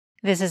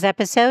This is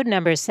episode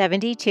number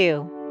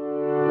 72.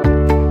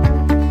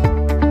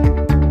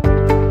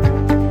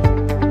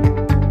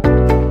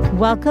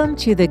 Welcome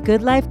to the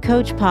Good Life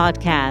Coach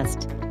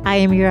podcast. I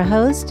am your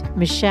host,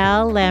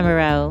 Michelle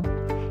Lamoureux.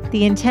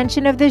 The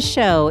intention of this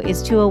show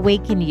is to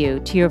awaken you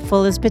to your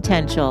fullest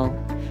potential.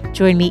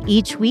 Join me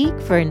each week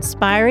for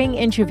inspiring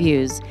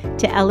interviews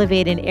to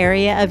elevate an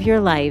area of your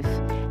life,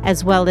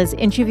 as well as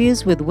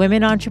interviews with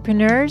women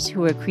entrepreneurs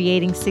who are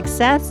creating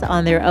success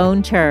on their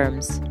own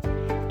terms.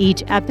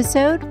 Each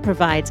episode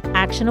provides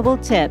actionable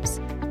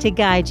tips to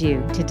guide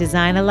you to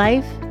design a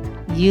life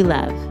you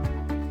love.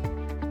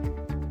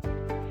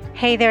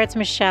 Hey there, it's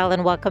Michelle,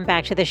 and welcome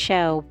back to the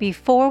show.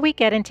 Before we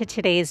get into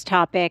today's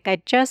topic,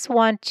 I just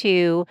want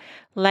to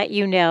let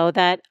you know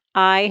that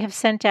I have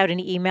sent out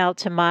an email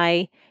to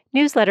my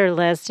newsletter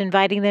list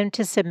inviting them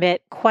to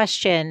submit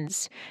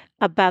questions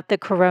about the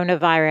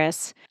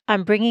coronavirus.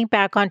 I'm bringing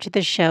back onto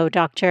the show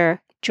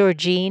Dr.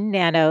 Georgine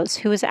Nanos,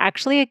 who is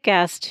actually a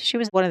guest. She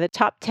was one of the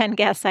top 10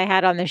 guests I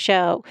had on the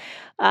show.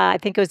 I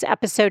think it was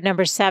episode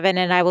number 7,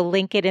 and I will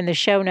link it in the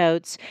show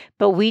notes.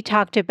 But we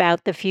talked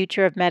about the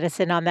future of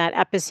medicine on that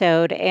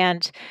episode.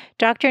 And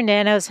Dr.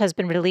 Nanos has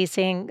been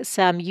releasing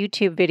some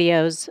YouTube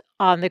videos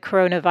on the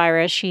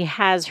coronavirus. She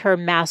has her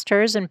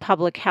master's in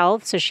public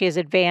health, so she has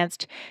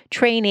advanced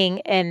training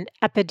in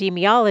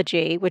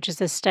epidemiology, which is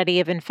the study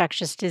of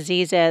infectious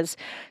diseases.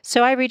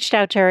 So I reached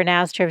out to her and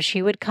asked her if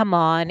she would come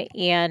on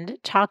and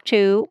talk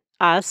to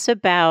us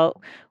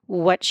about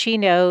what she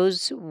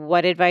knows,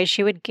 what advice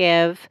she would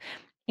give.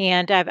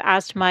 And I've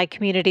asked my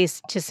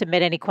communities to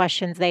submit any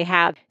questions they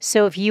have.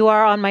 So if you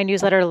are on my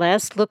newsletter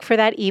list, look for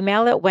that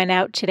email. It went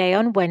out today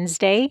on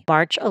Wednesday,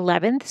 March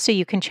 11th. So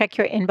you can check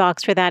your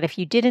inbox for that if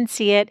you didn't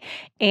see it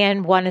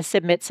and want to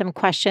submit some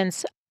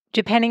questions.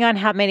 Depending on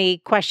how many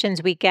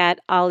questions we get,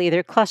 I'll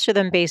either cluster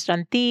them based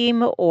on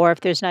theme, or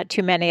if there's not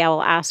too many, I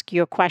will ask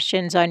your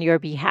questions on your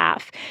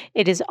behalf.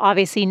 It is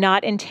obviously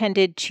not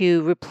intended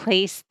to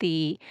replace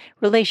the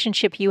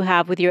relationship you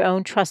have with your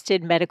own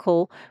trusted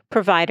medical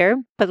provider.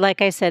 But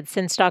like I said,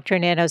 since Dr.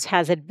 Nanos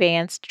has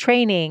advanced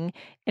training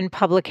in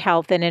public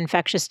health and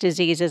infectious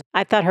diseases,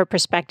 I thought her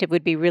perspective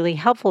would be really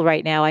helpful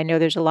right now. I know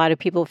there's a lot of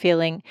people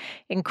feeling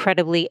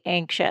incredibly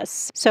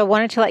anxious. So I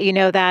wanted to let you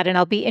know that, and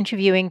I'll be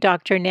interviewing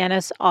Dr.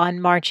 Nanos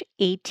on March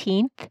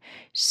 18th.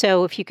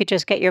 So if you could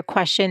just get your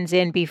questions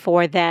in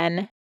before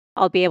then,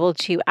 I'll be able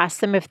to ask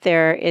them if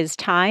there is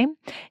time.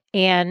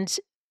 And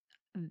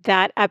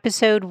that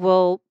episode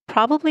will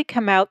probably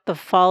come out the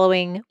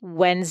following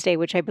Wednesday,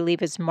 which I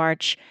believe is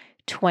March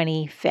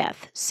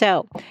 25th.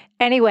 So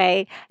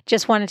anyway,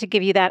 just wanted to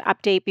give you that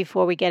update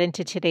before we get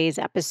into today's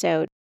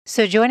episode.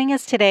 So joining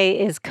us today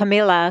is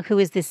Kamile, who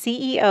is the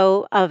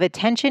CEO of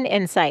Attention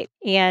Insight.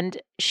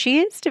 And she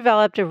has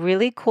developed a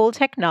really cool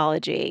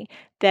technology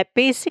that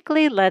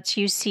basically lets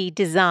you see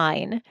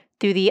design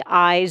through the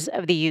eyes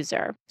of the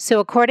user.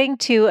 So according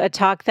to a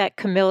talk that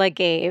Kamile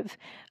gave,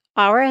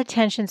 our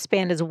attention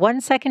span is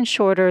 1 second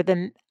shorter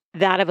than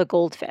that of a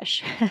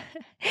goldfish.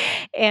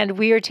 And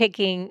we are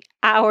taking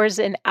hours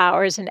and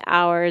hours and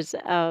hours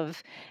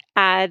of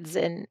ads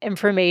and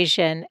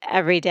information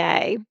every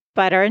day.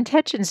 But our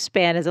attention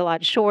span is a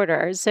lot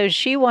shorter. So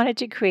she wanted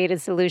to create a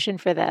solution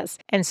for this.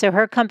 And so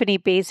her company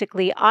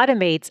basically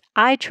automates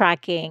eye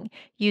tracking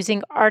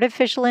using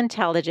artificial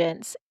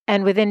intelligence.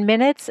 And within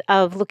minutes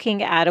of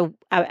looking at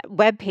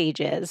web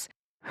pages,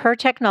 her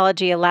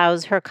technology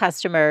allows her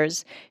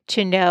customers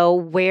to know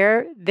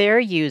where their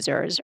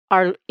users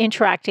are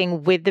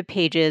interacting with the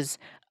pages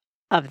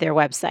of their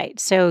website.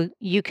 So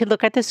you could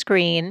look at the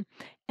screen,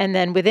 and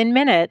then within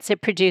minutes,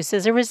 it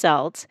produces a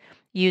result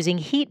using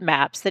heat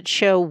maps that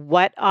show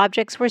what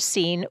objects were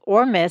seen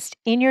or missed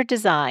in your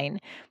design,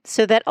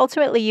 so that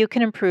ultimately you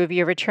can improve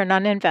your return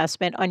on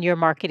investment on your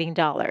marketing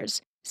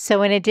dollars.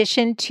 So in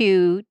addition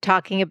to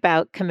talking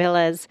about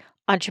Kamile's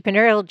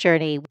entrepreneurial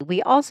journey,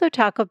 we also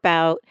talk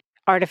about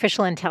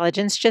artificial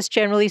intelligence, just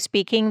generally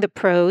speaking, the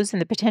pros and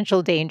the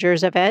potential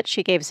dangers of it.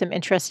 She gave some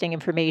interesting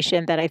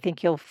information that I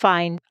think you'll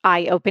find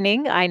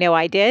eye-opening. I know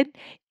I did.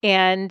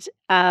 And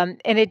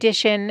in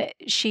addition,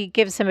 she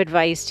gives some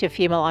advice to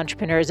female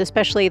entrepreneurs,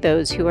 especially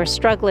those who are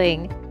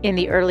struggling in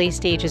the early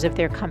stages of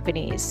their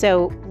companies.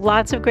 So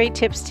lots of great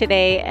tips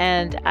today,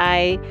 and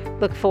I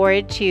look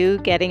forward to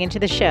getting into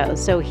the show.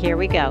 So here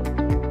we go.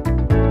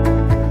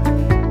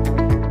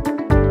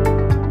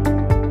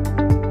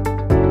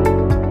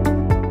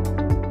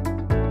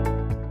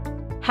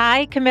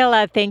 Hi,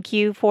 Kamile. Thank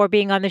you for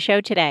being on the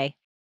show today.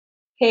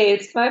 Hey,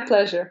 it's my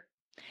pleasure.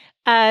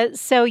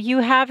 So you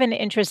have an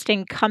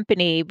interesting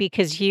company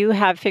because you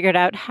have figured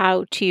out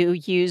how to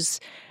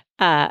use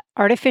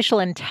artificial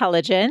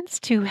intelligence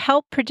to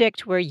help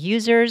predict where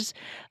users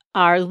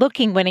are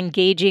looking when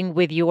engaging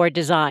with your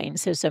design.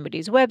 So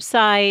somebody's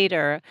website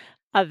or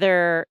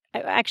other,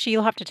 actually,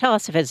 you'll have to tell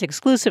us if it's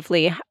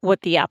exclusively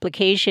what the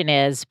application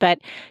is, but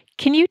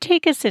can you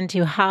take us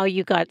into how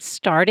you got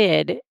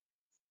started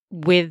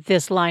with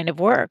this line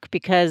of work?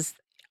 Because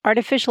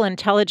artificial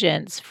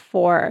intelligence,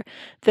 for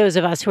those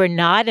of us who are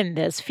not in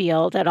this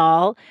field at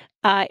all,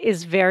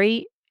 is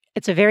very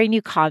it's a very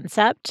new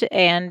concept,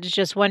 and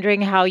just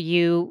wondering how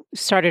you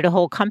started a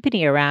whole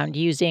company around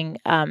using,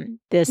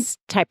 this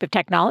type of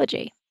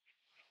technology.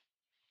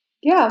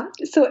 Yeah,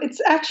 so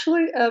it's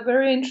actually a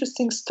very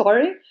interesting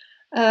story.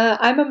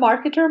 I'm a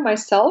marketer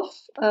myself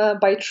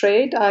by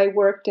trade. I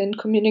worked in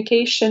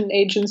communication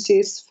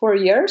agencies for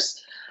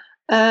years.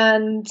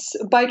 And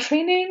by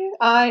training,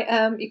 I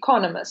am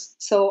economist.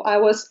 So I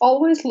was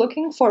always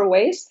looking for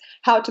ways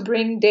how to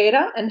bring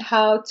data and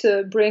how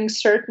to bring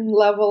certain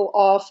level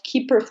of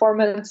key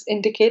performance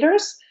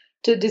indicators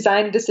to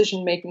design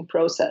decision making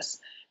process.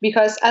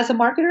 Because as a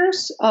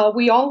marketers,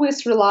 we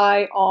always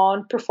rely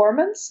on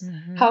performance.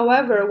 Mhm.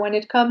 However, when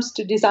it comes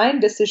to design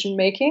decision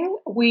making,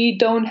 we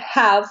don't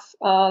have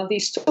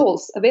these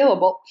tools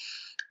available.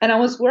 And I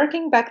was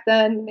working back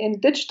then in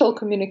digital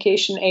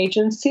communication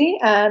agency,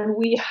 and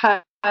we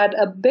had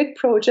a big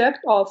project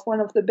of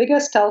one of the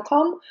biggest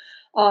telecom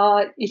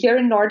here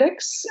in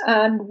Nordics,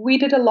 and we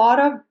did a lot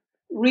of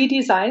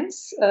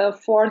redesigns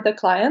for the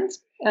client.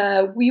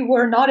 We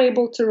were not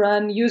able to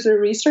run user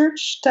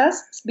research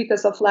tests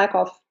because of lack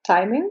of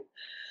timing.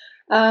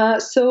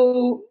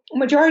 So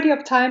majority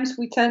of times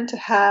we tend to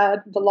have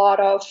a lot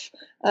of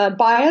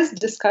biased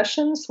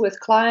discussions with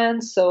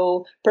clients,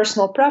 so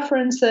personal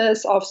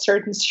preferences of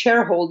certain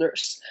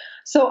shareholders.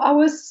 So I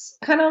was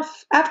kind of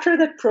after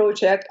that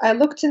project, I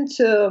looked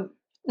into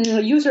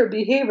user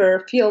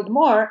behavior field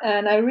more,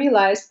 and I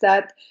realized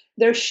that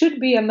there should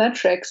be a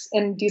metrics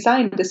in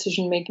design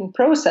decision making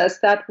process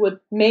that would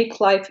make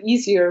life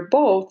easier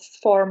both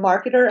for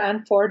marketer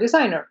and for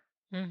designer.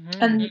 Mhm.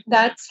 And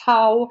that's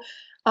how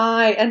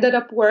I ended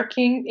up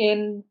working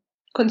in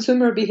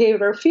consumer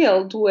behavior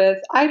field with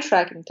eye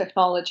tracking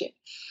technology.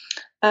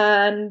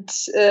 And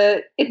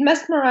it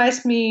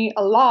mesmerized me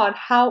a lot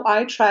how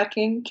eye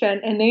tracking can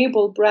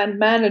enable brand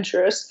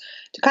managers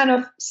to kind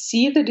of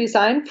see the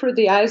design through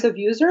the eyes of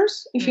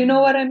users, if you know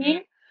Mm. what I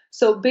mean.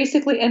 So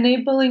basically,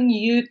 enabling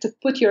you to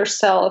put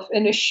yourself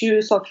in the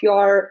shoes of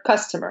your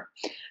customer,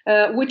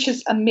 which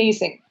is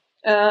amazing.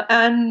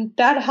 And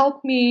that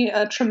helped me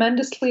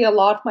tremendously a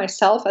lot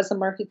myself as a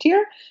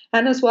marketeer,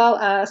 and as well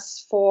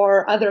as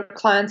for other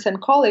clients and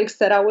colleagues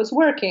that I was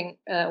working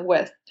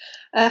with.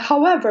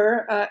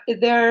 However,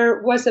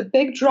 there was a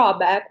big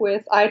drawback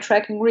with eye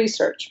tracking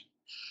research.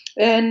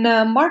 In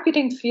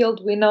marketing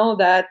field, we know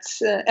that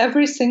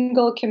every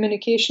single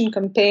communication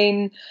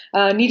campaign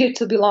needed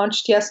to be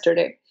launched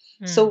yesterday.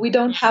 So Mm. we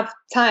don't have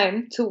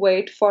time to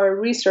wait for a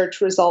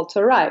research result to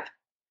arrive.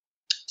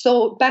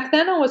 So back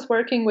then, I was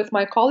working with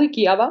my colleague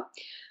Yava.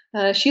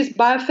 She's a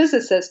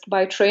biophysicist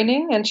by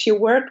training, and she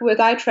worked with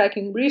eye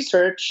tracking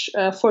research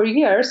for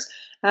years.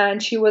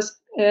 And she was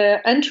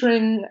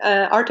entering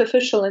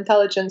artificial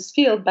intelligence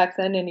field back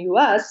then in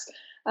US.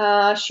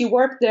 She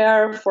worked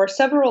there for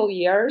several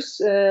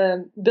years,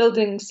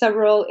 building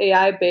several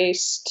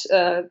AI-based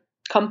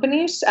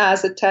companies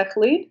as a tech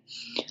lead.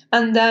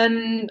 And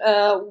then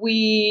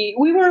we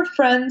were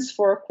friends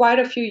for quite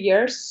a few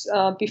years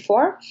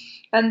before.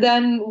 And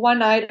then one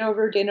night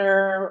over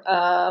dinner,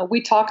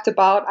 we talked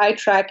about eye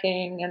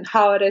tracking and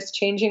how it is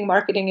changing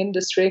marketing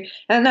industry.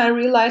 And I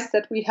realized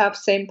that we have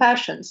same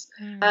passions.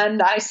 Mm.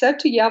 And I said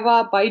to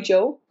Yava by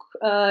joke,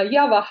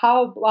 Yava,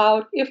 how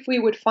about if we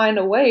would find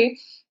a way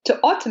to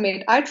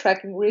automate eye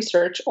tracking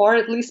research, or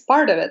at least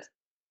part of it?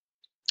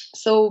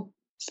 So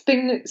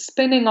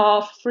spinning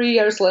off 3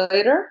 years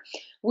later,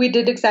 we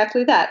did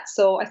exactly that.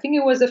 So I think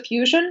it was a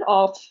fusion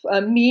of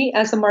me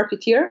as a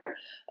marketeer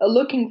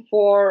looking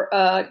for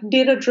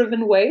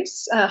data-driven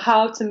ways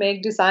how to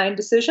make design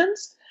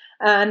decisions,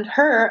 and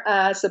her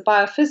as a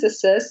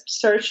biophysicist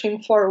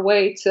searching for a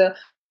way to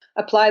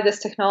apply this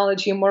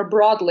technology more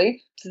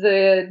broadly to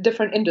the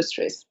different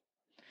industries.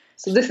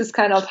 So this is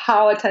kind of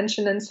how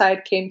Attention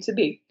Insight came to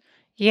be.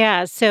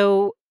 Yeah,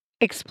 so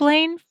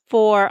explain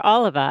for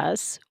all of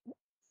us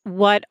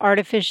what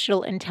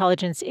artificial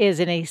intelligence is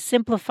in a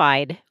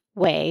simplified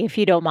way, if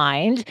you don't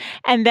mind,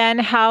 and then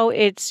how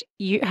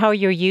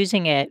you're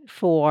using it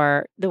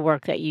for the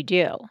work that you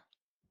do.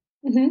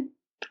 Mhm.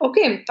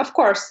 Okay, of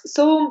course.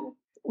 So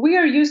we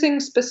are using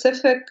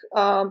specific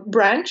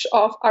branch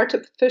of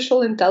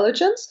artificial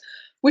intelligence,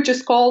 which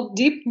is called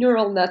deep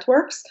neural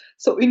networks.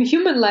 So in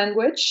human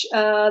language,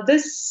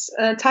 this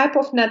type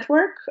of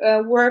network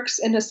works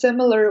in a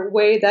similar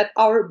way that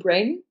our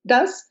brain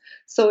does.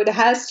 So it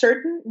has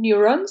certain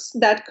neurons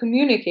that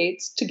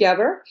communicate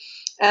together,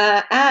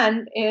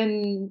 and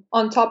in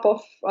on top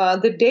of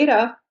the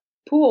data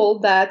pool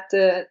that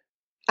the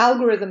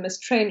algorithm is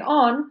trained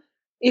on,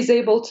 is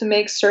able to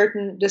make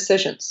certain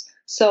decisions.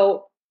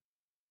 So,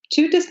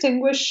 two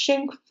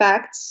distinguishing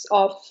facts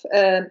of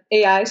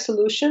AI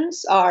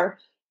solutions are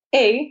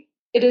A,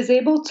 it is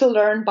able to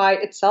learn by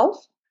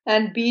itself,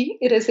 and B,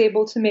 it is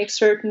able to make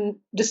certain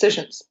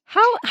decisions.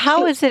 How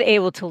So, is it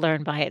able to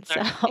learn by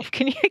itself?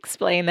 Can you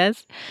explain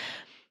this?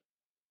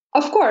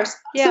 of course,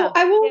 so Yeah.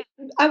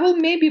 I will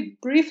maybe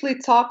briefly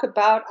talk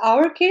about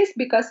our case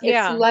because it's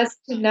Yeah. less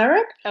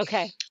generic.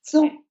 Okay.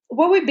 So,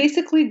 what we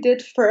basically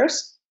did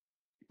first,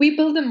 we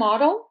built a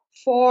model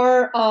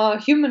for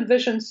human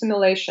vision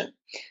simulation.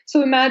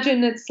 So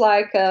imagine it's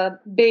like a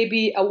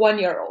baby, a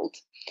 1-year-old.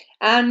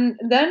 And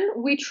then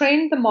we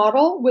trained the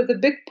model with a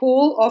big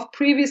pool of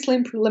previously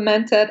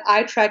implemented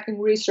eye tracking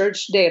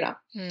research data.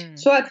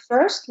 So at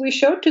first, we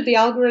showed to the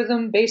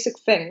algorithm basic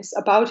things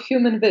about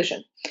human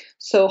vision.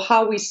 So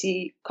how we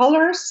see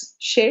colors,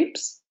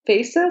 shapes,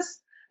 faces,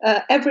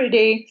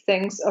 everyday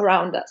things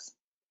around us.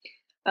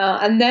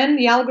 And then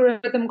the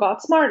algorithm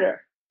got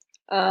smarter.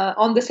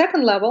 On the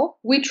second level,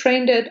 we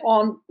trained it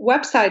on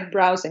website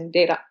browsing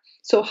data.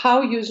 So,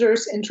 how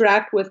users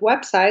interact with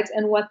websites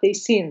and what they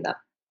see in them.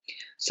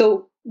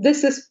 So,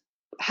 this is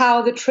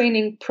how the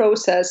training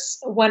process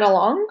went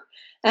along.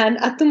 And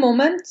at the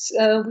moment,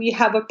 we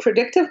have a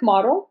predictive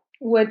model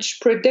which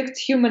predicts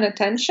human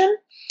attention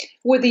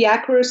with the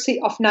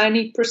accuracy of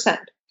 90%.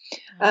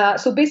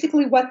 So,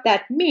 basically, what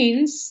that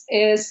means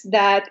is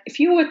that if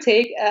you would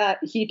take a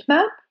heat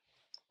map,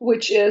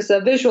 which is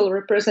a visual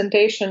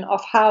representation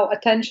of how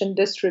attention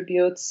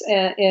distributes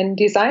in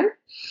design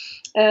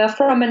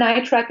from an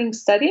eye tracking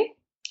study.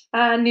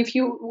 And if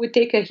you would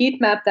take a heat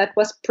map that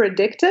was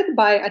predicted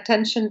by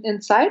attention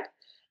insight,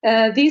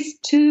 these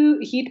two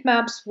heat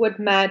maps would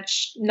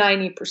match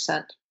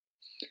 90%.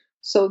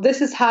 So this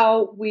is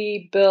how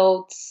we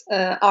built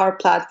our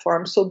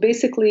platform. So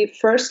basically,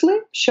 firstly,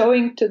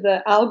 showing to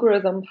the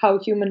algorithm how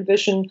human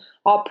vision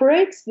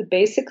operates, the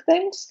basic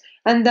things,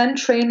 and then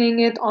training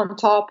it on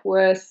top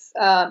with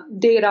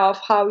data of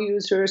how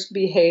users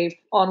behave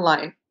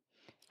online.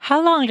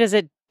 How long does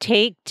it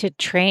take to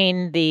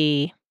train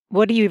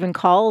what do you even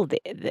call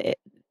it?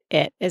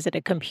 Is it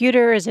a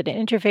computer? Is it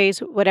an interface?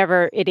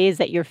 Whatever it is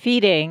that you're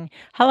feeding,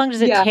 how long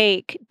does it Yeah.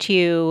 take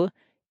to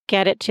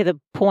get it to the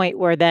point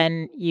where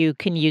then you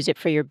can use it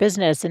for your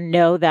business and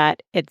know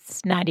that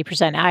it's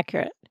 90%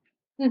 accurate?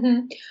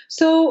 hmm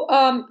So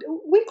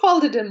we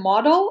called it a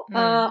model.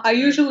 Mm. I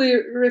usually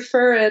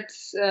refer it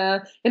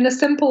in a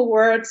simple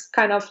words,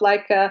 kind of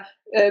like a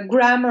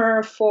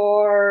grammar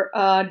for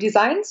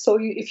design. So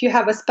if you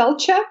have a spell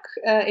check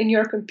in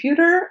your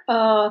computer,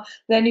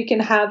 then you can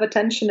have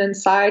attention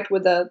insight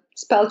with a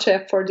spell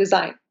check for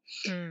design.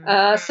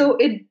 Mm. So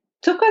it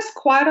took us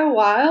quite a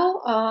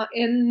while.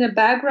 In the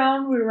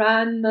background, we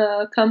ran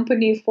a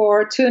company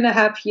for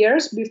 2.5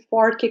 years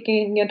before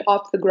kicking it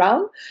off the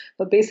ground.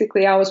 But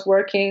basically, I was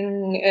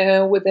working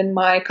within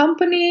my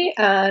company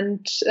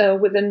and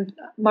within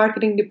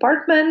marketing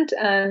department,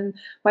 and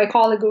my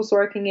colleague was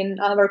working in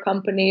other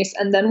companies.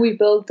 And then we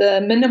built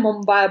the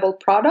minimum viable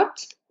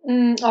product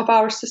of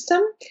our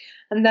system.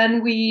 And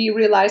then we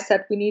realized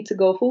that we need to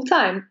go full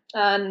time.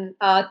 And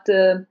at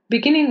the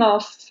beginning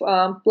of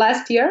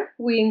last year,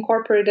 we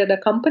incorporated a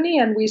company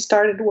and we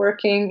started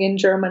working in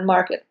German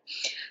market.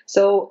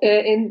 So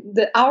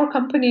our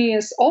company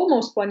is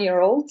almost 1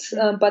 year old,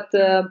 but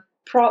the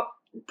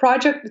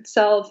project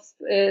itself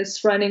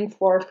is running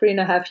for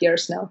 3.5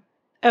 years now.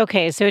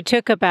 Okay, so it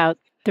took about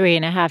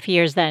 3.5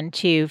 years then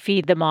to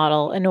feed the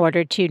model in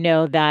order to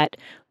know that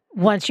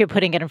once you're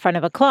putting it in front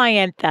of a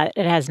client, that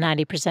it has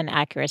 90%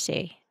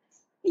 accuracy.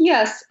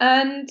 Yes,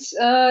 and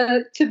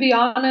to be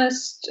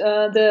honest,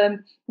 the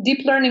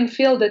deep learning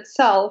field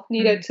itself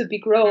needed Mm. to be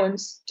grown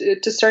to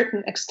a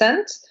certain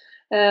extent,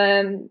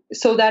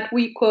 so that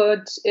we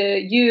could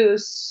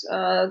use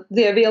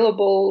the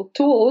available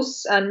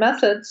tools and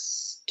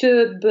methods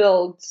to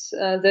build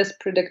this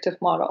predictive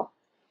model.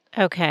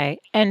 Okay.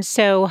 And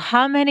so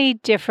how many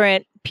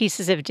different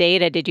pieces of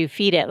data did you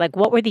feed it? Like,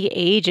 what were the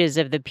ages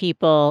of the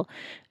people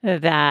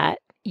that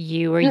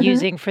you were Mhm,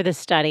 using for the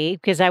study?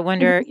 Because I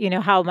wonder,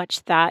 mhm. how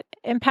much that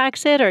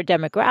impacts it or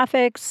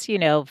demographics,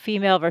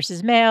 female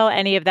versus male,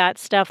 any of that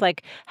stuff.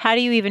 Like, how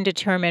do you even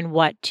determine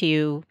what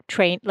to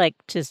train, like,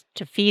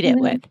 to feed it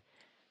with? Mhm.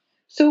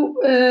 So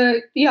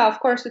yeah, of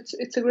course,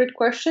 it's a great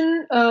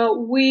question.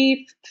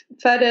 We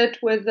fed it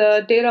with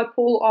a data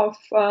pool of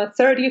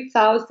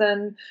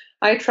 30,000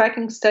 eye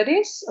tracking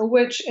studies,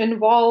 which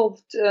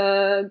involved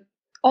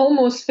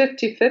almost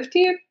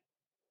 50-50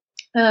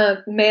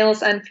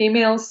 males and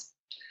females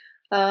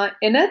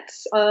in it.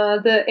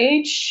 The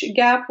age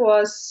gap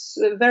was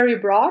very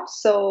broad,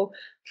 so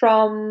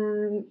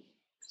from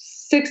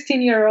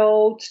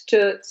 16-year-old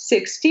to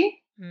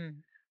 60. Mm.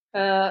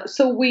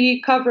 So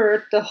we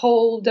covered the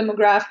whole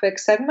demographic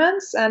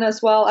segments, and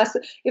as well as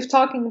if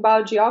talking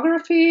about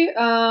geography,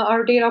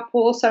 our data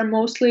pools are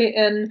mostly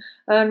in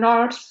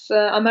North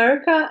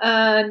America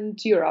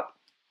and Europe.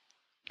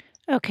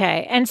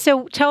 Okay. And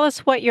so tell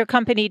us what your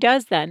company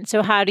does then.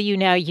 So, how do you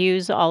now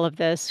use all of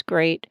this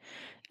great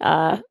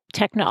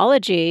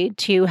technology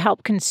to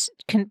help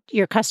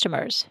your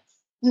customers?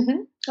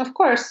 Of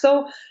course.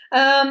 So,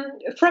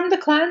 from the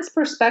client's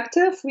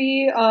perspective,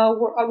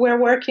 we're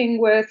working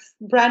with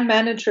brand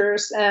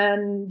managers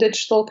and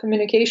digital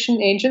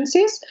communication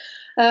agencies.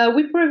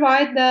 We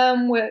provide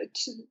them with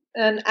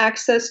an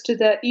access to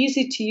the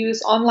easy to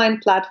use online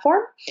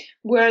platform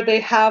where they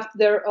have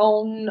their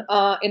own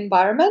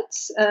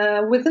environments.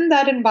 Within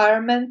that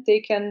environment, they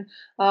can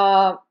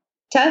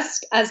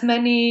test as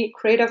many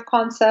creative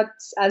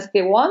concepts as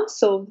they want.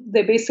 So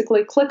they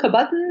basically click a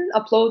button,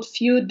 upload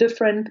few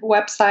different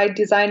website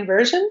design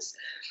versions,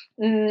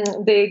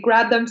 They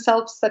grab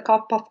themselves a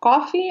cup of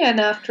coffee, and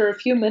after a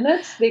few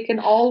minutes, they can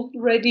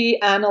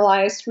already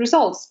analyze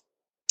results.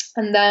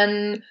 And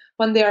then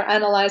when they are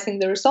analyzing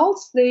the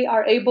results, they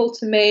are able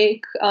to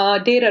make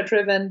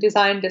data-driven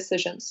design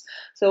decisions.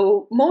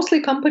 So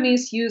mostly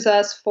companies use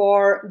us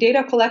for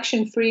data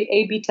collection-free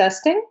A/B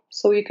testing.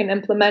 So you can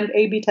implement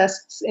A/B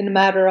tests in a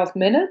matter of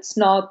minutes,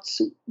 not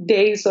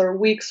days or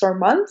weeks or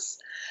months.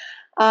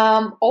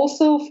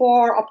 Also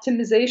for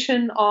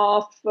optimization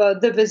of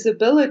the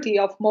visibility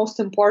of most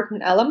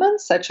important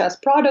elements, such as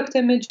product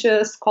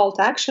images, call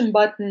to action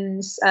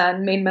buttons,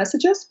 and main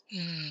messages.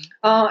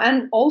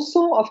 And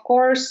also, of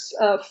course,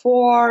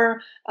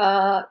 for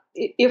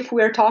if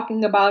we're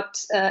talking about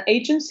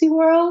agency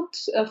world,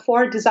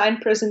 for design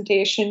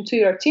presentation to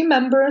your team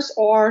members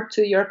or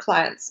to your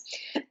clients.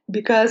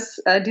 Because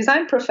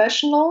design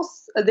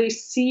professionals, they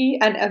see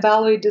and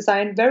evaluate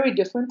design very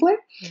differently,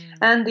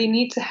 and they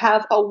need to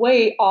have a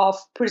way of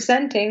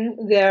presenting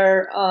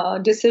their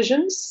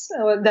decisions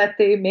that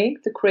they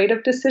make, the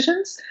creative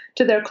decisions,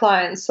 to their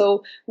clients.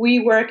 So we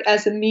work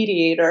as a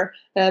mediator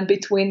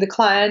between the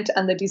client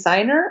and the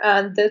designer,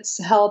 and this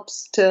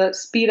helps to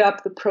speed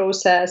up the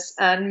process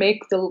and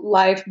make the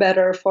life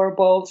better for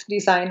both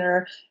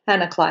designer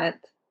and a client.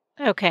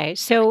 Okay,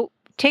 so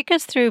take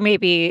us through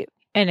maybe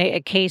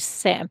a case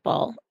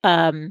sample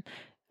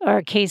or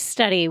a case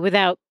study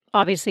without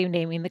obviously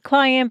naming the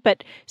client,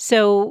 but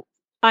so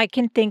I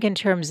can think in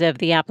terms of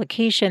the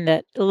application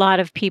that a lot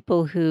of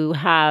people who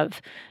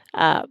have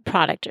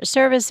product or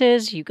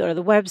services, you go to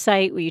the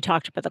website where you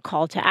talked about the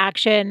call to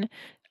action,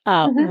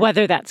 Mhm.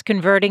 whether that's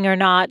converting or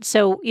not.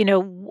 So,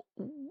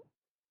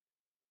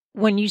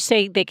 when you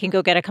say they can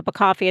go get a cup of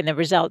coffee and the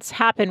results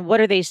happen,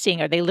 what are they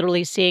seeing? Are they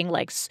literally seeing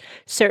like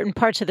certain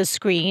parts of the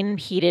screen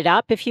heated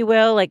up, if you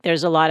will? Like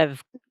there's a lot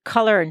of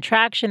color and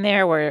traction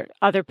there where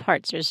other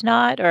parts there's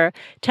not? Or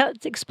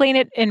explain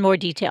it in more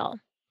detail.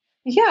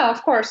 Yeah,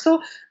 of course.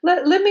 So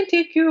let me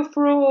take you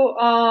through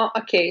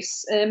a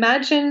case.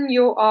 Imagine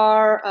you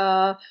are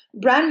a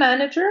brand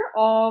manager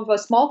of a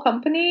small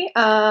company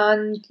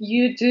and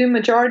you do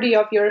majority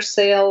of your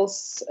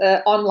sales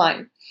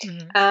online, Hmm.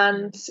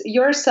 and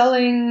you're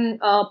selling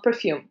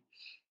perfume.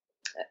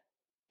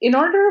 In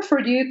order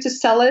for you to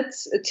sell it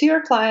to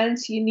your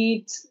clients, you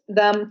need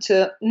them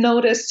to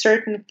notice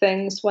certain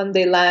things when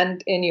they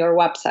land in your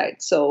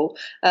website. So,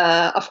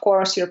 of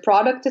course, your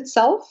product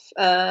itself,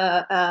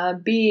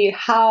 B,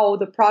 how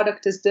the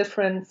product is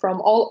different from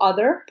all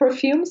other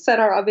perfumes that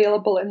are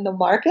available in the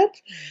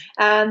market.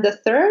 And the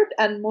third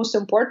and most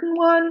important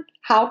one,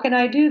 how can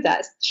I do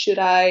that? Should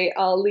I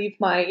leave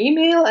my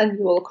email and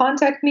you will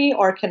contact me,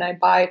 or can I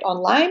buy it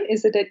online?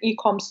 Is it an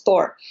e-com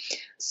store?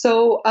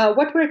 So,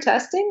 what we're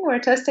testing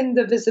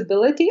the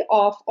visibility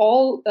of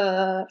all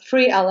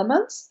three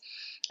elements.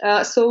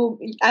 So,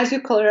 as you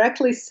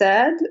correctly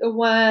said,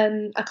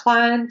 when a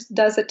client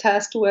does a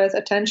test with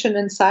attention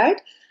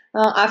inside,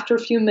 after a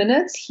few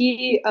minutes,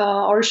 he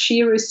or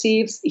she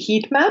receives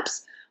heat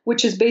maps,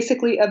 which is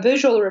basically a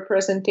visual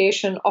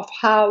representation of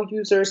how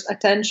users'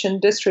 attention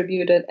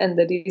distributed in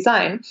the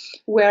design,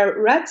 where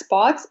red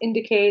spots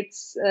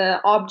indicates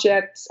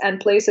objects and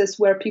places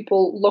where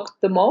people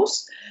looked the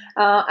most,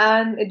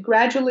 and it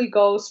gradually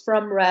goes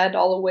from red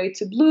all the way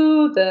to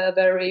blue, the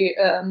very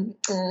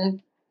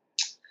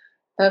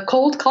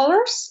cold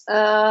colors,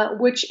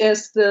 which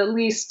is the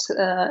least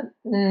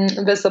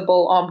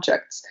visible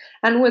objects.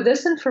 And with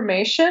this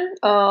information,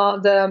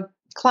 the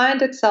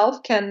client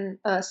itself can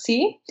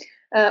see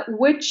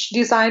which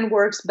design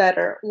works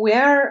better,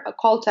 where a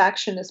call to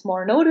action is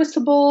more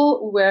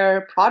noticeable,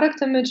 where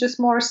product image is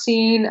more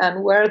seen,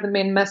 and where the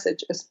main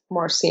message is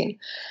more seen.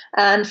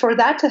 And for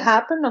that to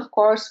happen, of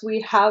course,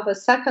 we have a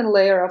second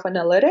layer of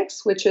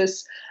analytics, which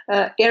is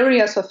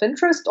areas of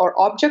interest or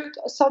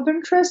objects of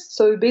interest.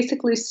 So you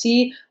basically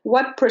see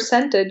what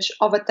percentage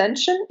of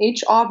attention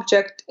each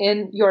object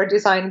in your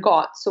design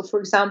got. So, for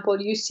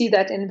example, you see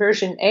that in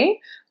version A,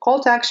 call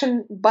to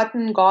action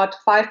button got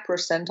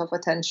 5% of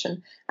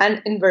attention.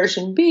 And in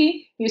version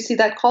B, you see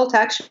that call to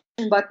action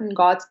button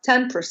got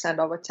 10%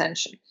 of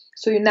attention.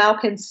 So you now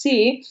can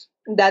see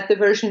that the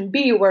version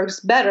B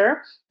works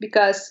better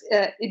because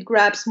it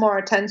grabs more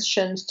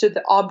attention to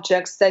the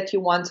objects that you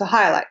want to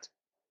highlight.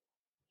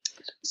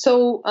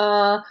 So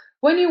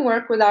when you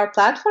work with our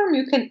platform,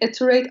 you can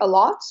iterate a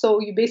lot. So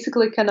you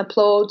basically can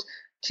upload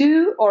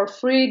 2 or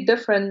 3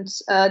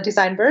 different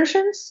design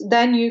versions.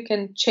 Then you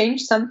can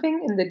change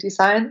something in the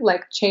design,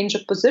 like change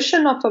a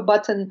position of a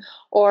button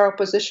or a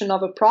position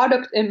of a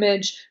product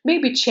image,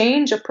 maybe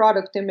change a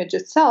product image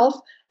itself,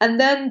 and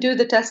then do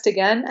the test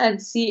again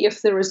and see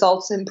if the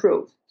results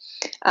improve.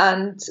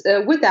 And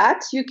with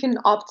that, you can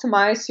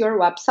optimize your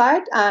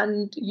website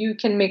and you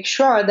can make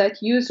sure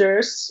that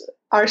users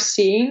are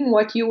seeing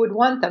what you would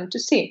want them to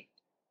see.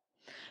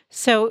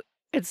 So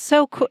it's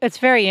so cool. It's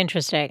very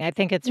interesting. I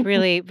think it's Mhm.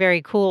 really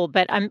very cool.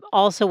 But I'm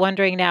also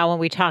wondering now when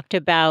we talked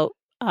about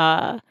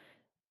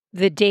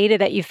the data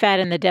that you fed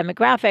and the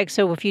demographics.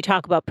 So if you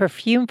talk about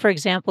perfume, for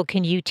example,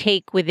 can you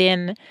take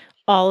within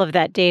all of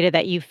that data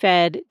that you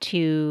fed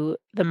to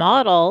the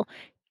model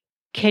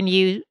can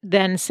you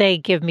then say,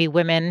 give me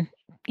women,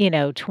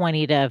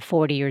 20 to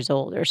 40 years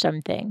old or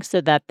something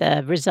so that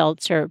the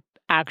results are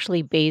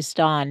actually based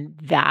on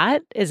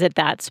that? Is it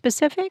that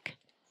specific?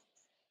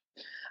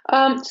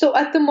 So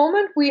at the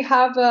moment, we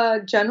have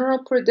a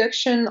general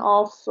prediction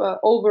of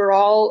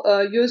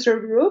overall user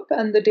group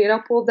and the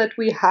data pool that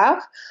we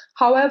have.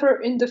 However,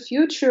 in the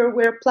future,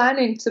 we're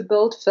planning to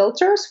build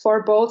filters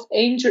for both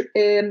age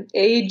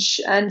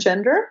and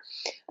gender.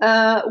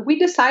 We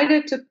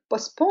decided to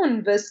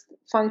postpone this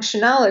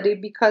functionality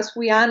because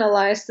we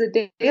analyzed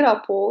the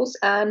data pools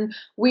and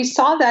we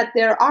saw that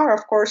there are,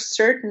 of course,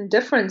 certain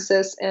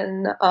differences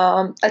in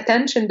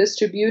attention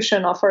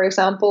distribution of, for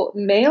example,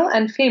 male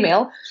and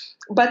female,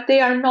 but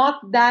they are not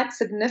that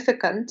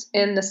significant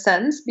in a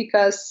sense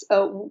because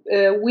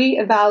we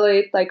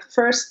evaluate like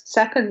first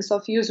seconds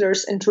of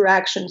users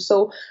interaction.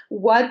 So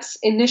what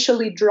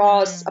initially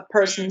draws a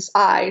person's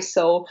eye,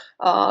 so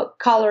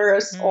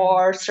colors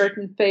or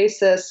certain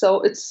faces.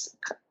 So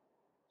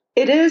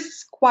it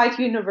is quite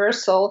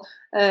universal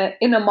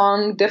in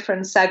among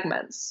different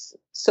segments.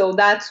 So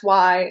that's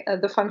why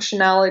the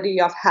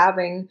functionality of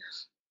having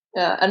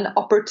an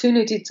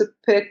opportunity to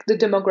pick the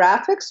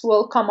demographics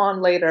will come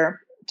on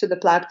later to the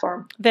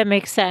platform. That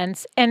makes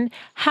sense. And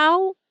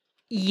how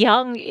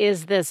young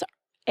is this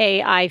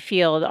AI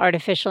field,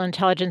 artificial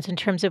intelligence, in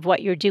terms of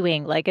what you're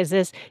doing? Like,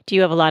 do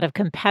you have a lot of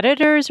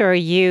competitors, or are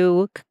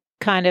you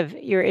kind of,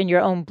 you're in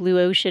your own blue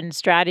ocean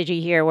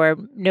strategy here where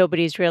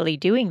nobody's really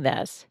doing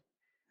this?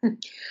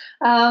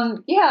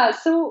 Yeah,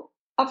 so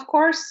of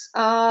course,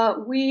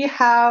 we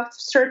have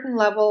certain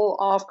level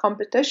of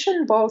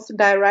competition, both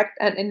direct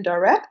and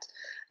indirect,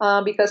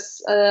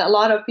 because a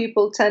lot of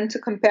people tend to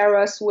compare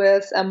us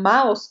with a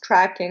mouse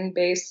tracking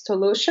based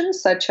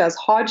solutions such as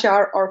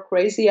Hotjar or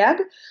Crazy Egg,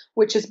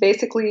 which is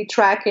basically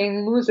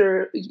tracking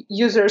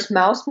users'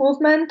 mouse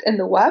movement in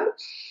the web.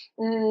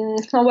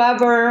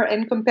 However,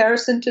 in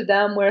comparison to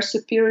them, we're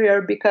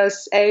superior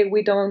because A,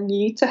 we don't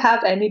need to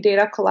have any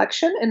data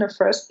collection in the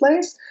first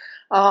place.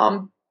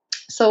 Um,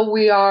 so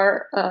we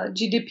are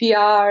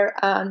GDPR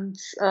and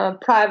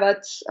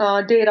private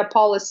data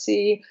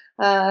policy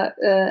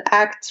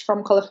acts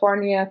from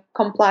California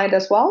compliant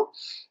as well.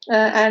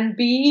 And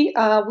B,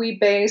 we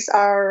base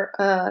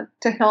our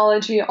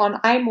technology on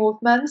eye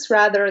movements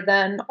rather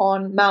than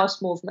on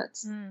mouse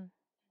movements.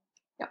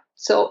 Yeah.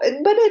 So,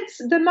 but it's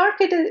the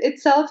market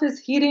itself is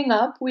heating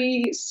up.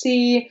 We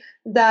see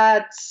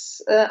that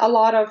a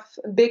lot of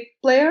big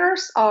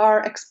players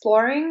are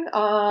exploring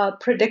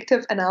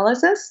predictive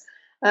analysis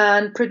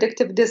and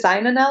predictive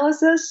design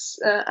analysis,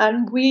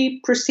 and we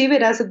perceive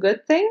it as a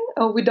good thing.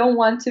 We don't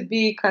want to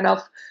be kind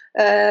of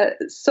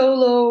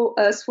solo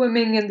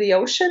swimming in the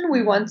ocean.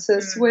 We want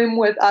to swim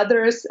with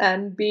others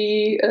and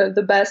be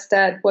the best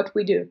at what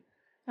we do.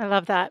 I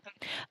love that.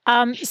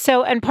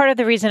 And part of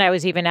the reason I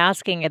was even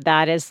asking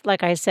that is,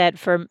 like I said,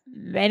 for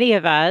many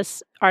of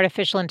us,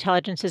 artificial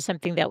intelligence is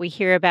something that we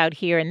hear about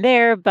here and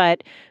there,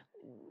 but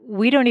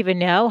we don't even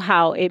know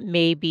how it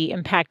may be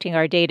impacting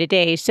our day to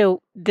day.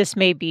 So this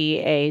may be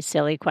a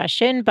silly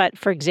question, but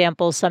for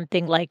example,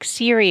 something like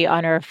Siri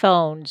on our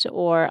phones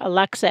or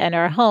Alexa in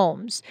our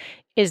homes,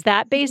 is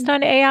that based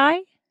on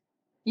AI?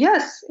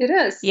 Yes, it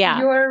is. Yeah.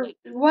 You're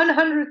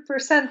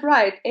 100%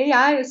 right.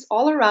 AI is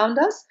all around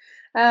us.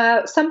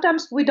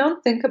 Sometimes we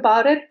don't think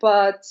about it,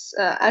 but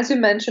as you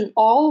mentioned,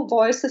 all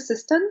voice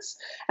assistants,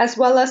 as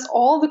well as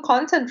all the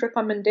content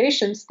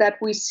recommendations that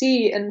we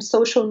see in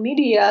social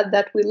media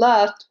that we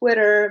love,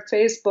 Twitter,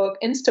 Facebook,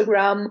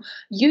 Instagram,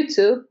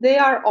 YouTube, they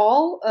are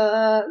all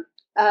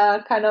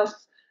kind of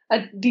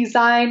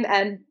designed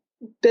and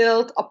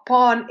built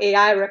upon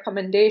AI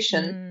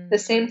recommendation. The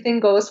same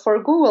thing goes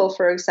for Google,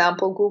 for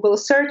example, Google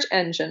search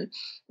engine.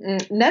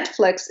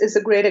 Netflix is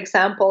a great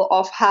example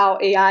of how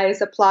AI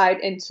is applied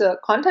into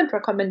content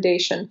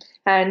recommendation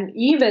and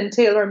even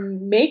tailor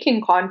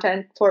making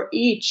content for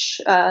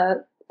each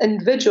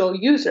individual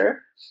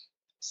user.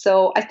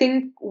 So I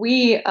think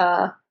we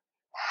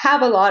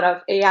have a lot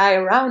of AI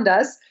around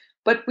us,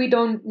 but we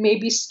don't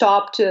maybe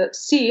stop to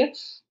see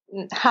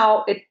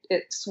how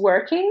it's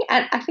working.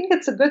 And I think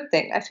it's a good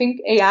thing. I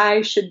think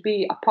AI should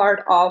be a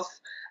part of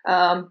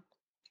um,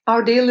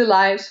 our daily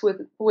lives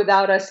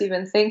without us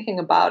even thinking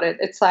about it.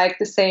 It's like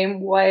the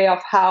same way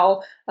of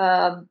how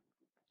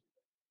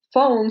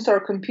phones or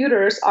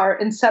computers are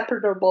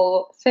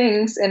inseparable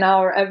things in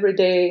our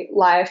everyday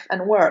life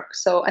and work.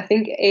 So I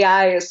think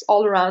AI is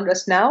all around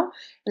us now,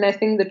 and I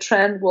think the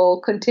trend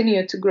will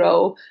continue to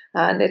grow.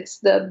 And it's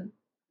the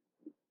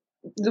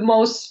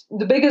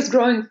biggest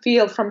growing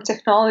field from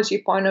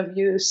technology point of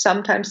view.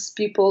 Sometimes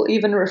people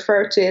even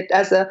refer to it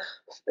as a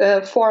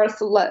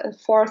fourth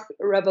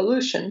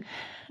revolution.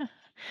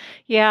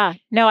 Yeah.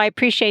 No, I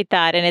appreciate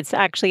that. And it's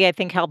actually, I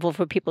think, helpful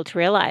for people to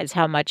realize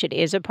how much it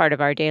is a part of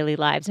our daily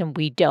lives and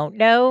we don't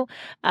know.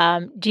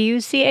 Do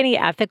you see any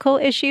ethical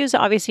issues?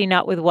 Obviously,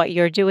 not with what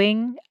you're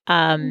doing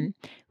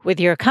with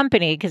your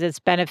company because it's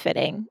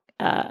benefiting,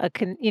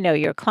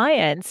 your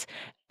clients.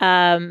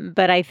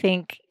 But I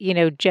think,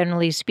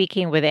 generally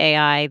speaking with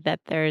AI, that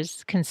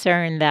there's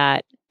concern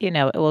that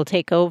it will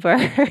take over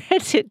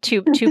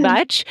too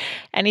much.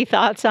 Any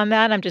thoughts on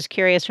that? I'm just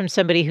curious from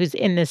somebody who's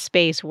in this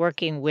space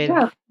working with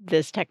Yeah.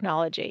 this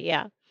technology.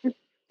 Yeah.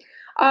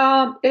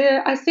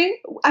 I think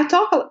I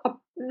talk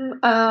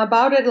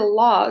about it a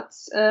lot,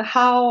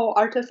 how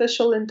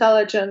artificial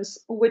intelligence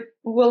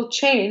will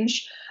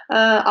change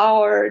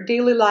our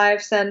daily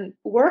lives and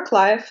work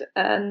life,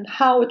 and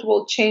how it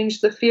will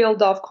change the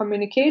field of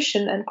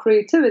communication and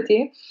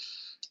creativity.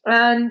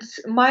 And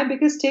my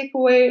biggest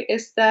takeaway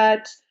is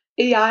that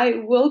AI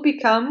will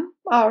become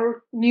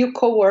our new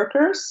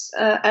coworkers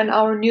and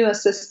our new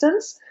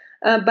assistants.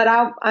 But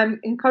I'm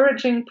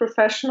encouraging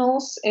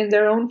professionals in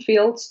their own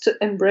fields to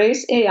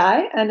embrace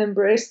AI and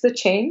embrace the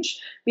change,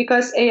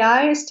 because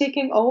AI is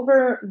taking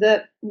over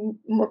the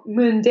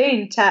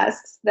mundane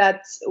tasks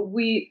that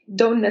we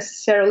don't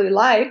necessarily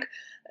like,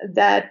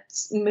 that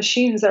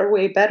machines are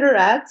way better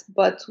at,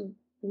 but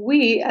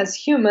we as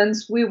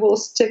humans, we will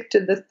stick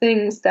to the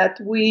things that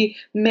we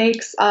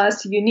makes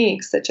us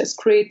unique, such as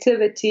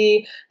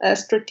creativity,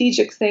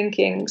 strategic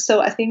thinking.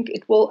 So I think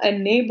it will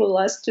enable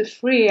us to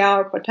free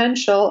our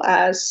potential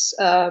as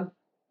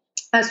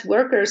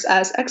workers,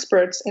 as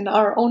experts in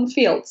our own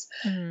fields.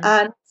 Mm.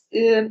 And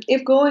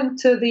if going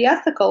to the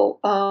ethical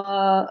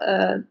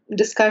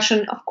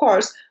discussion, of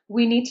course,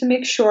 we need to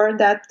make sure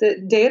that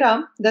the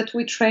data that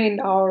we train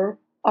our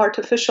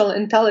artificial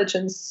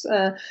intelligence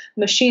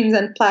machines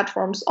and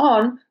platforms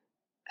on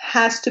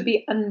has to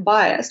be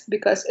unbiased,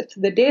 because if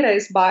the data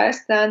is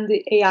biased, then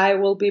the AI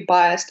will be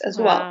biased as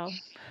well. Wow.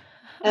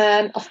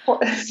 And of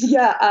course,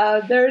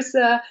 yeah, there's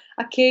a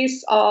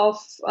case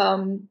of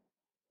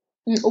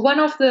one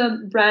of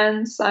the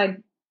brands. I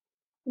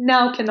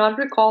now cannot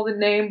recall the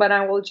name, but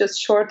I will just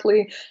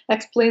shortly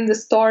explain the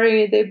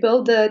story. They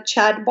built a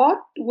chatbot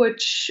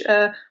which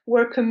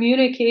were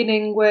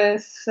communicating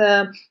with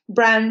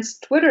brands'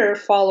 Twitter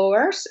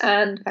followers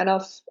and kind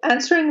of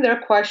answering their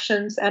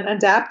questions and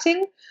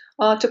adapting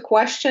to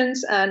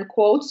questions and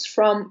quotes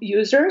from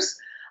users.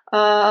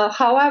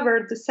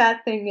 However, the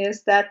sad thing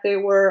is that there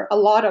were a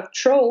lot of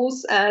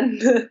trolls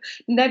and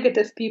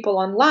negative people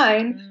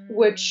online,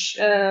 which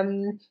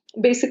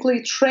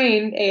basically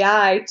train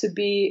AI to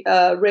be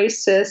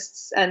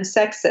racist and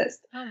sexist.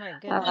 Oh my Um,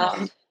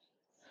 goodness.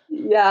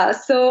 yeah,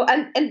 so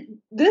and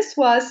this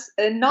was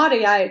not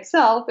AI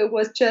itself, it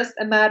was just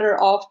a matter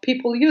of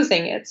people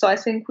using it. So I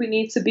think we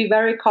need to be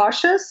very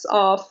cautious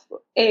of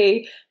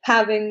A,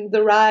 having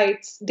the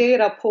right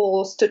data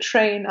pools to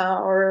train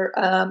our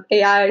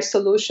AI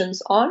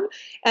solutions on,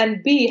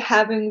 and B,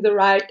 having the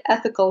right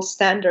ethical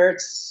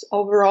standards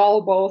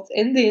overall, both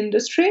in the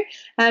industry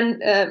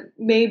and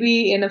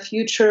maybe in a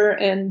future,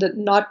 and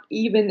not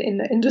even in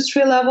the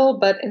industry level,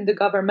 but in the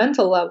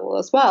governmental level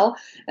as well.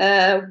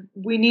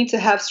 We need to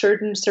have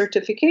certain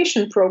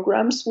certification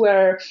programs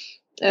where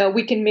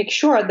we can make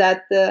sure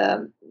that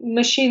the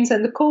machines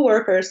and the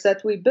coworkers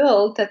that we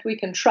build, that we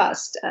can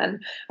trust.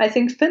 And I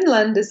think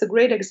Finland is a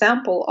great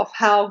example of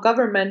how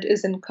government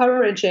is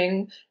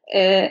encouraging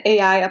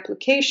AI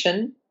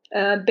application.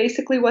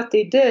 Basically, what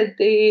they did,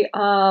 they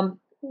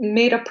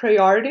made a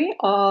priority,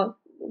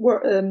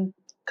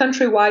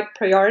 countrywide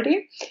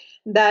priority,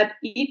 that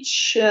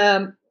each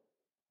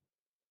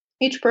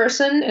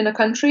person in a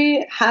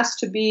country has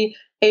to be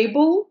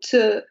able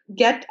to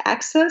get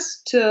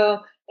access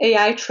to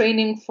AI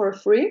training for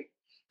free.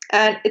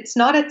 And it's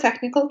not a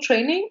technical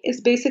training, it's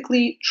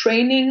basically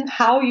training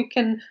how you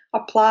can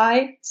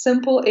apply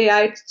simple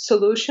AI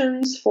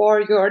solutions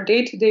for your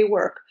day to day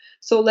work.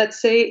 So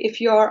let's say if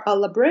you're a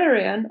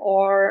librarian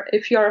or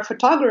if you're a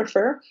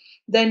photographer,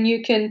 then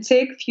you can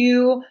take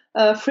few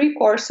free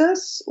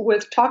courses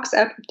with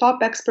top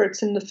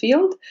experts in the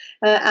field,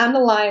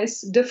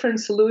 analyze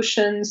different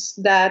solutions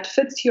that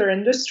fits your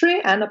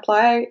industry, and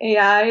apply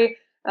AI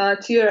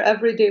to your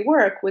everyday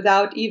work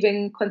without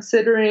even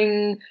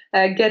considering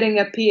getting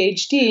a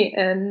PhD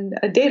in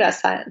data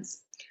science.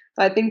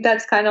 I think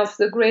that's kind of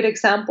the great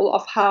example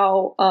of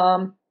how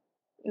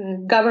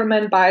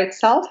government by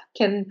itself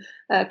can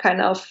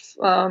kind of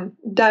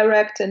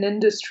direct an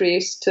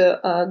industries to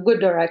a good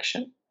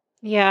direction.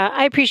 Yeah,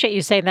 I appreciate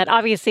you saying that.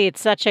 Obviously,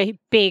 it's such a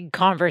big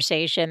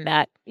conversation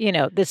that,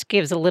 this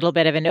gives a little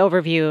bit of an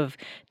overview of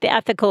the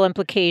ethical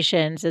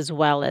implications as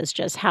well as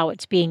just how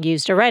it's being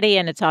used already.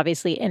 And it's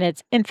obviously in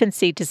its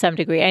infancy to some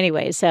degree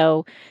anyway.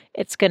 So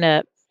it's going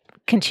to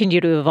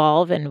continue to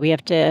evolve. And we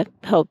have to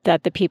hope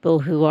that the people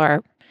who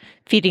are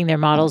feeding their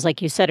models,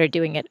 like you said, are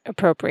doing it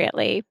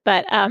appropriately.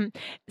 But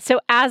so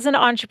as an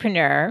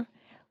entrepreneur,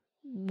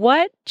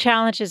 what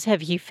challenges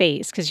have you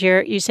faced? Because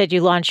you said you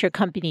launched your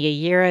company a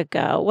year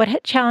ago.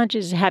 What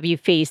challenges have you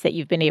faced that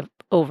you've been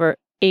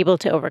able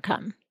to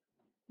overcome?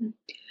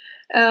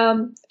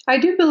 I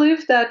do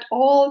believe that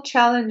all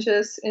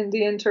challenges in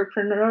the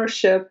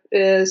entrepreneurship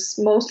is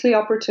mostly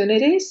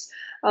opportunities.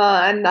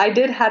 And I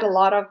did had a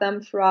lot of them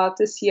throughout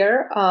this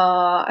year.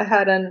 I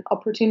had an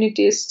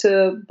opportunities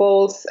to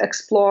both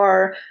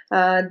explore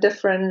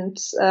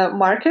different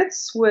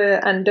markets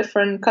and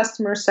different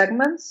customer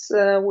segments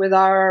with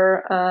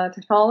our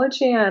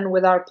technology and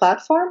with our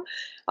platform.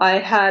 I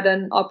had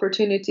an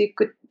opportunity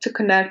to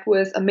connect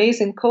with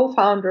amazing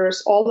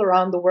co-founders all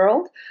around the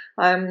world.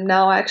 I'm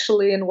now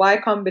actually in Y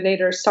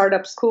Combinator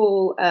Startup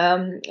School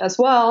as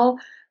well.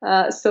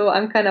 So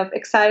I'm kind of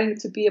excited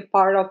to be a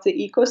part of the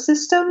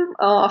ecosystem.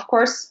 Of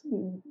course,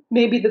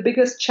 maybe the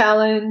biggest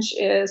challenge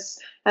is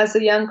as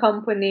a young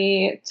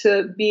company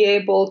to be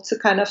able to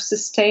kind of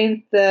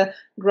sustain the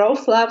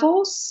growth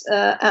levels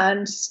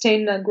and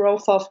sustain the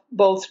growth of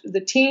both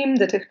the team,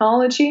 the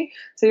technology.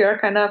 So you're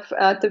kind of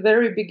at the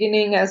very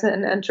beginning as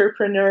an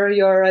entrepreneur,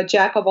 you're a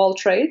jack of all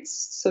trades.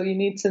 So you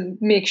need to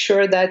make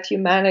sure that you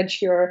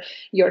manage your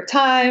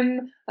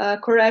time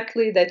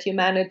correctly, that you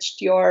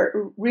managed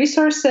your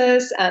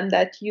resources, and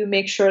that you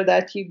make sure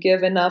that you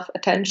give enough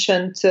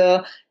attention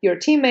to your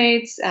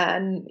teammates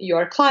and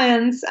your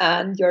clients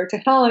and your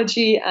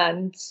technology,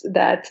 and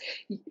that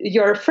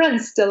your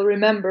friends still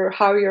remember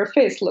how your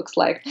face looks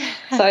like.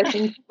 So I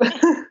think,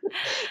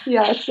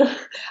 yeah, so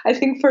I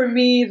think for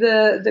me,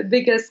 the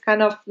biggest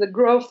kind of the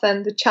growth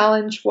and the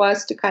challenge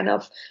was to kind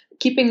of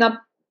keeping up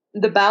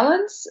the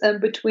balance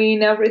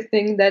between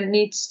everything that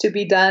needs to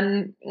be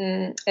done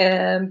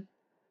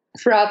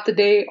throughout the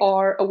day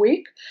or a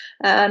week.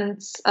 And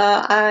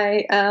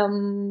I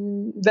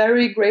am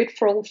very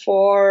grateful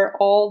for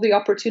all the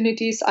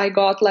opportunities I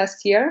got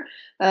last year,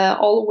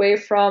 all the way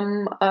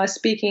from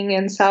speaking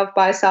in South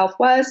by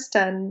Southwest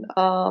and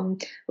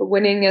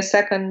winning a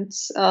second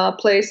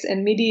place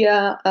in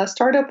Media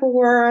Startup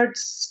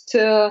Awards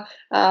to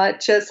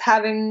just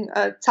having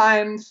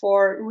time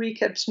for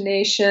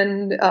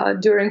recapitulation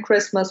during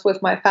Christmas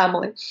with my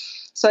family.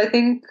 So I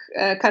think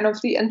kind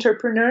of the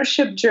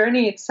entrepreneurship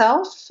journey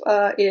itself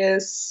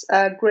is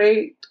a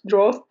great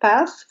growth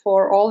path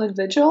for all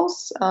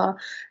individuals,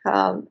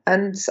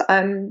 and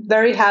I'm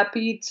very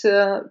happy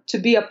to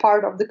be a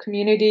part of the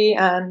community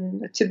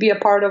and to be a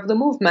part of the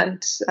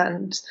movement.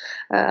 And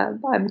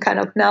I'm kind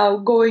of now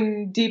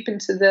going deep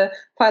into the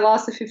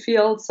philosophy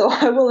field, so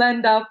I will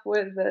end up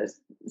with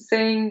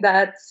saying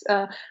that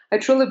I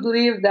truly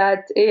believe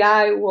that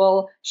AI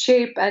will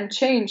shape and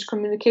change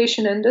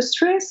communication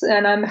industries,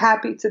 and I'm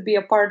happy to be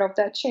a part of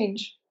that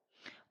change.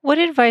 What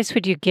advice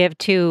would you give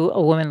to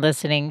a woman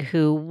listening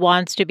who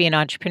wants to be an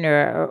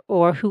entrepreneur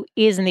or who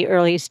is in the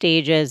early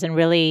stages and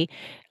really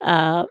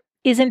uh,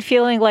 isn't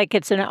feeling like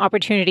it's an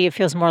opportunity? It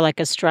feels more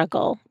like a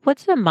struggle.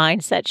 What's a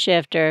mindset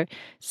shift or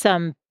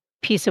some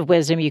piece of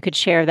wisdom you could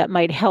share that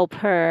might help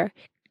her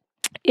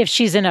if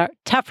she's in a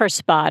tougher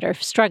spot or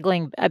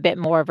struggling a bit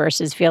more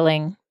versus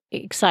feeling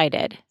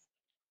excited?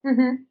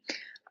 Mhm.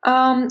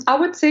 I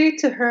would say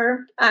to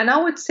her, and I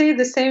would say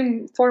the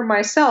same for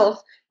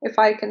myself, if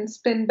I can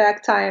spin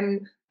back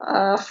time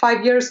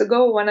 5 years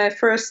ago when I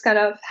first kind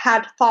of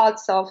had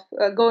thoughts of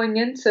going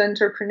into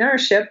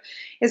entrepreneurship,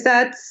 is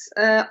that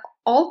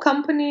all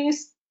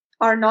companies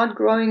are not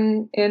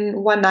growing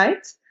in one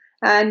night,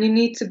 and you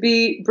need to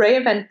be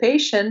brave and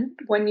patient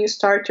when you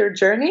start your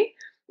journey.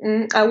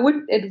 I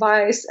would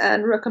advise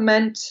and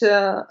recommend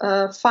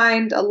to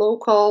find a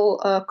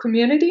local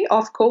community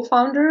of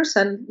co-founders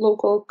and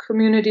local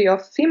community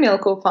of female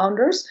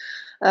co-founders,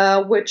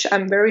 which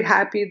I'm very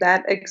happy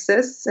that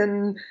exists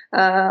in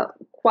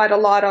quite a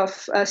lot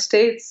of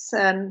states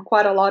and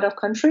quite a lot of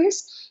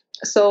countries.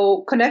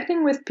 So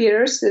connecting with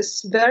peers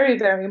is very,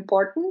 very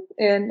important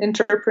in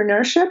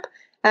entrepreneurship,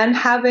 and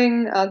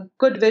having a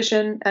good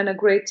vision and a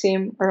great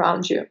team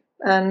around you.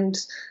 And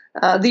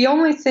the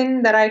only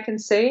thing that I can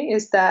say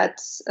is that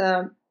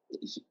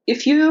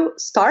if you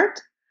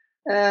start,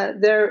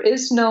 there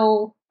is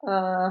no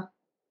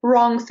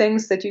wrong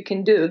things that you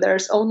can do.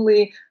 There's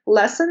only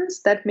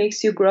lessons that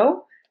makes you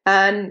grow.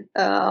 And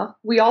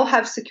we all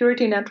have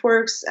security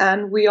networks,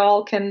 and we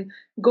all can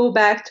go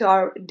back to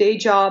our day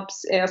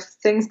jobs if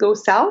things go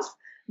south.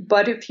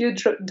 But if you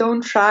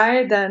don't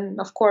try, then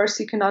of course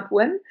you cannot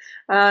win.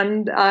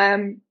 And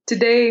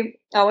today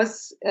I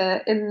was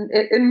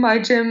in my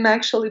gym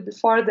actually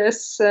before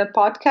this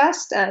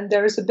podcast, and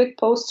there is a big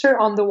poster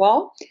on the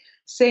wall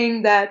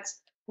saying that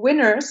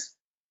winners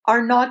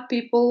are not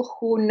people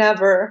who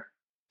never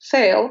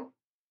fail,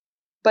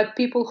 but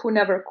people who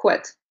never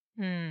quit.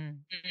 Mm,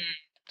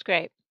 it's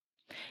great.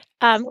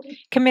 Um, So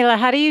Camila,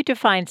 how do you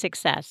define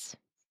success?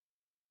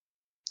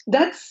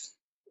 that's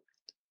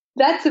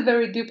that's a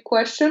very deep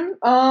question.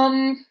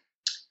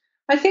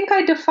 I think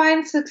I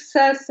define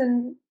success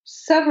in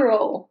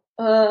several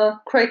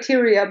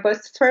criteria, but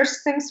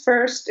first things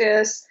first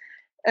is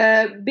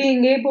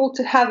being able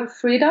to have a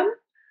freedom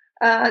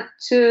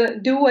to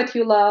do what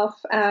you love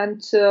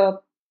and to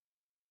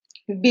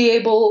be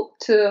able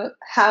to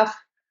have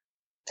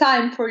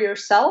time for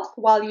yourself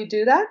while you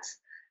do that.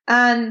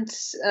 And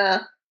uh,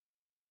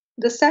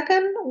 the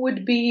second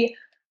would be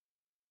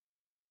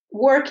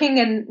working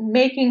and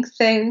making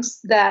things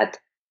that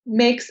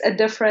makes a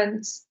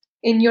difference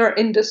in your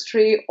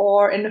industry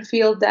or in a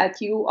field that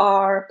you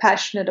are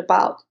passionate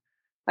about.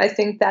 I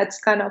think that's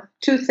kind of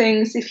two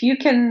things. If you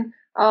can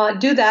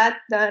do that,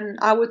 then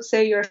I would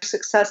say you're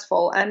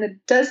successful. And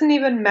it doesn't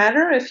even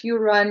matter if you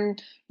run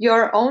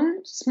your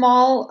own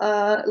small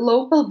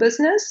local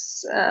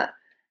business.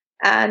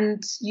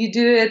 and you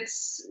do it.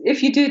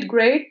 If you do it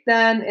great,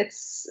 then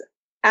it's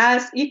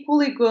as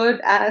equally good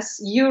as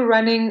you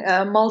running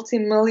a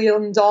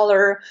multi-million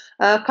dollar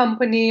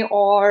company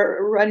or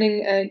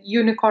running a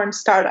unicorn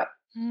startup.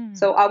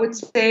 So I would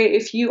say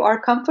if you are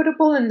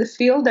comfortable in the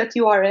field that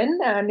you are in,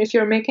 and if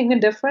you're making a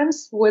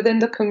difference within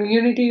the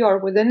community or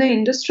within the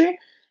industry,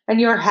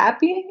 and you're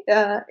happy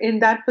in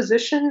that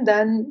position,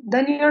 then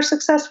you're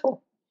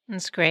successful.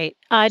 That's great.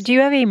 Do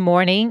you have a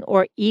morning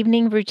or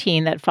evening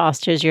routine that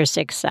fosters your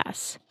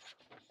success?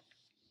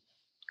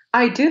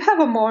 I do have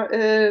a more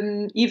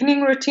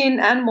evening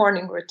routine and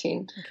morning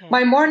routine. Okay.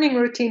 My morning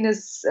routine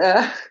is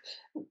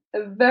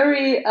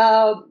very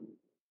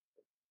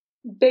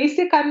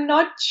basic. I'm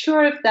not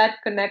sure if that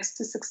connects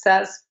to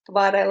success,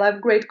 but I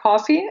love great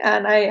coffee,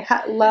 and I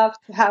love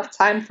to have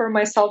time for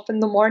myself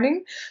in the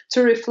morning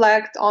to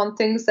reflect on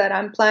things that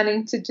I'm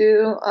planning to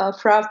do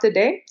throughout the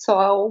day. So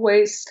I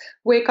always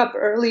wake up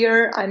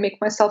earlier. I make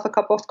myself a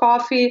cup of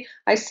coffee.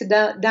 I sit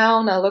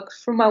down, I look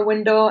through my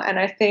window, and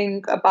I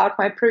think about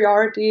my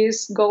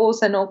priorities,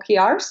 goals, and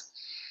OKRs.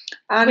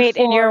 And Wait,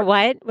 and your for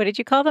what? What did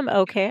you call them?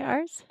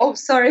 OKRs? Oh,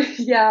 sorry.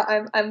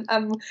 Yeah,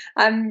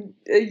 I'm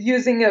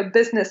using a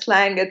business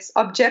slang. It's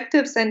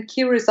objectives and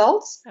key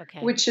results, Okay.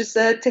 which is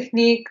a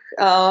technique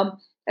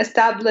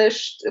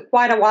established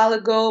quite a while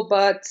ago,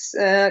 but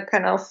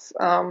kind of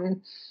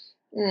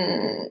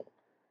mm,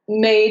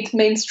 made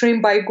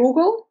mainstream by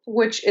Google,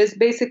 which is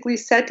basically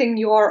setting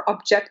your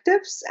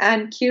objectives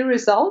and key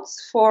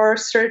results for a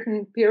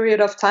certain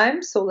period of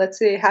time. So let's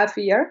say half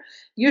a year.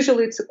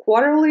 Usually it's a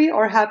quarterly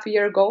or half a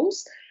year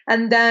goals.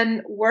 And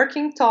then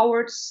working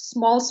towards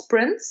small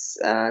sprints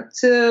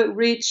to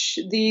reach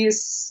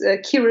these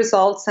key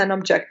results and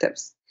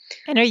objectives.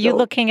 And are you So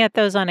looking at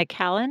those on a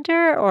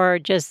calendar or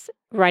just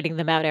writing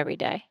them out every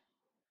day?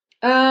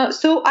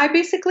 so I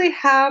basically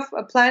have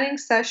a planning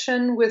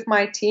session with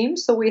my team.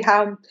 So we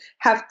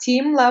have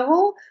team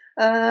level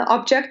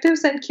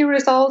objectives and key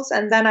results,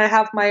 and then I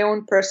have my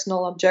own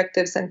personal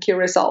objectives and key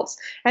results.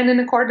 And in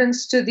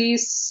accordance to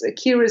these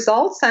key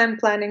results, I'm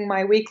planning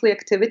my weekly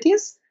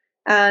activities,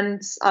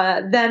 and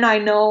then I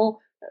know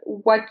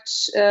what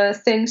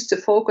things to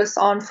focus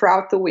on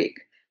throughout the week.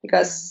 Mm.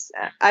 Because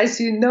as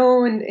you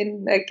know,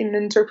 in like in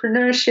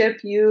entrepreneurship,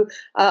 you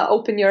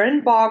open your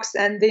inbox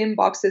and the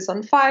inbox is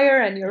on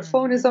fire and your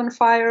phone is Mhm. on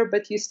fire,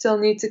 but you still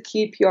need to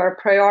keep your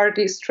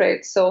priorities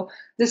straight. So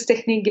this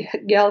technique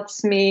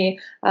helps me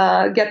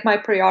get my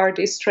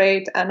priorities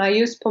straight, and I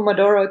use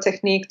Pomodoro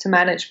technique to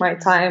manage my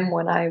time Mhm.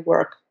 when I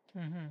work.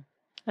 Mhm.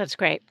 That's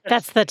great.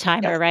 That's the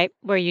timer, Yes. right?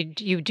 Where you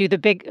do the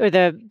big or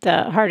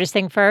the hardest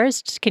thing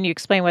first. Can you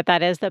explain what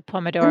that is, the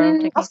Pomodoro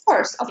technique? Of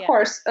course, of Yeah.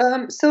 course.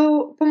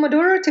 So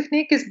Pomodoro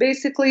technique is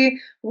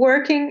basically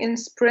working in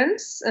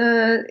sprints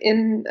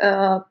in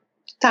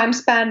time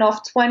span of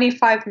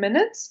 25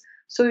 minutes.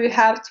 So you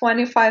have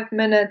 25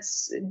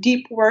 minutes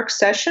deep work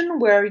session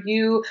where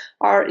you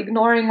are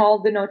ignoring all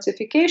the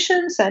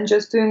notifications and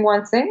just doing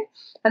one thing.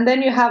 And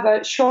then you have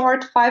a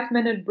short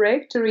 5-minute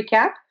break to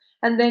recap,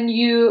 and then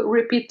you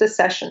repeat the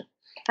session.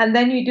 And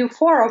then you do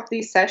four of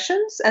these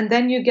sessions, and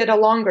then you get a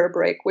longer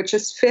break, which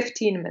is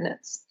 15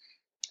 minutes.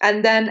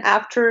 And then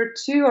after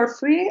two or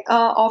three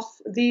of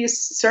these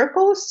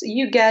circles,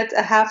 you get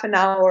a half an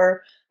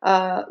hour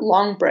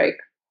long break.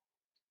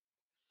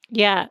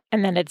 Yeah,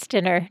 and then it's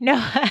dinner. No,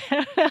 I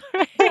don't know,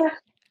 right? Yeah.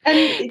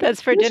 And That's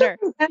for dinner.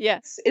 usually then Yeah,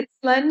 it's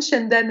lunch,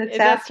 and then it's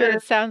that's what it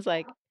after sounds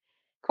like.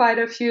 quite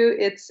a few,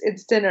 it's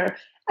dinner.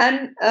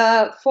 And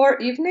for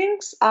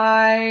evenings,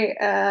 I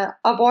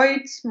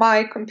avoid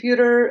my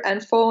computer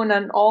and phone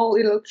and all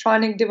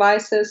electronic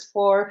devices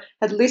for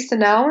at least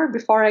an hour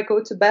before I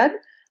go to bed.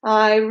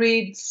 I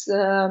read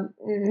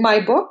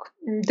my book,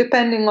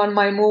 depending on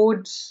my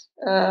mood,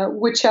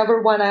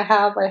 whichever one I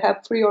have. I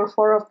have three or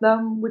four of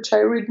them, which I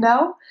read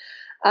now.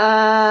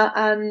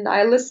 And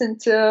I listen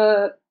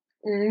to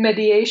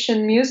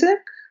meditation music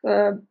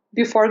uh,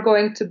 before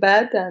going to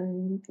bed,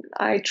 and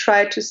I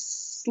try to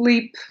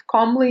sleep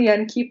calmly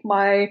and keep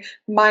my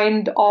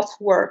mind off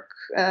work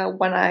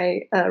when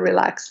I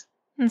relax.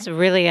 It's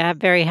really a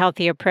very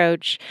healthy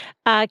approach.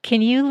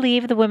 Can you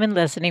leave the women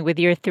listening with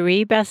your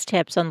 3 best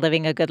tips on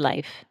living a good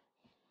life?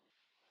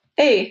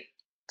 A,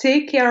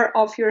 take care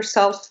of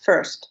yourself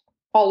first,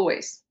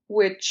 always,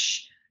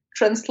 which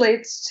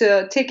translates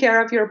to take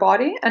care of your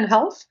body and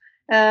health,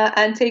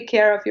 and take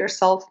care of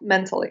yourself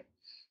mentally.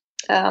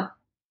 Uh,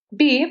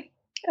 B,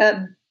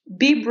 uh,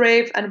 be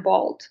brave and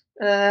bold.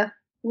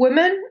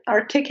 Women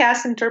are kick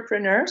ass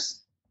entrepreneurs.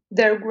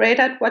 They're great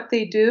at what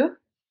they do,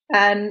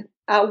 and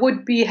I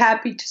would be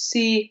happy to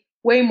see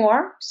way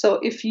more. So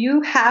if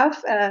you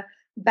have a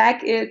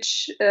back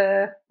itch,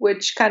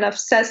 which kind of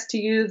says to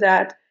you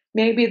that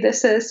maybe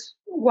this is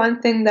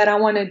one thing that I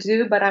want to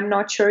do, but I'm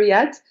not sure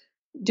yet,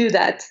 do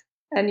that,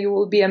 and you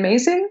will be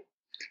amazing.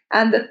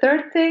 And the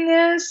third thing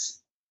is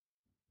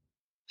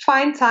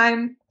find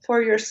time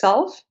for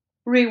yourself,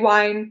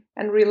 rewind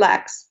and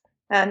relax,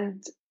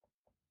 and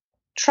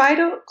try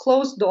to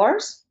close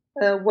doors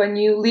when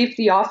you leave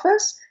the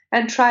office,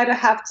 and try to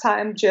have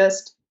time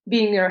just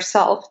being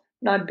yourself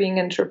not being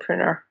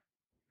entrepreneur.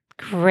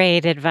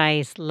 Great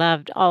advice.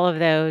 Loved all of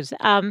those.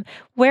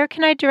 Where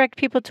can I direct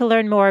people to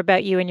learn more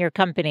about you and your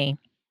company?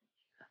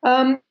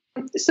 Um,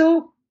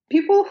 so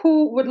people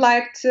who would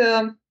like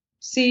to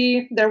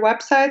see their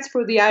websites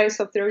through the eyes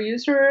of their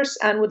users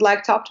and would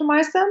like to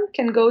optimize them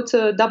can go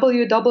to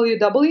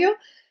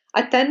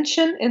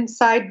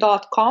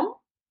www.attentioninsight.com,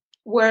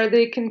 where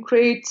they can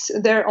create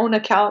their own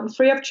account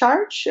free of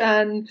charge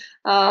and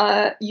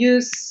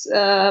use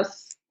 5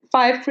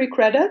 free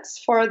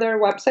credits for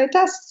their website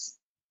tests.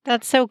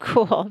 That's so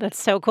cool.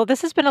 That's so cool.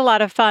 This has been a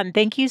lot of fun.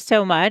 Thank you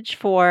so much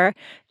for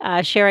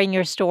sharing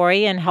your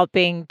story and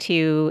helping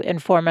to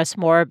inform us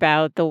more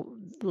about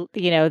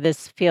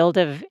this field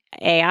of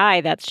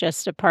AI that's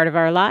just a part of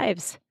our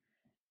lives.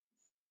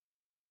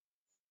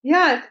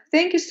 Yeah,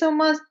 thank you so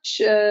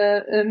much,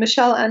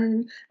 Michelle.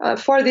 And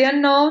for the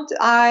end note,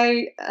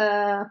 I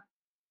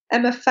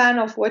am a fan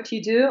of what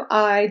you do.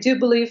 I do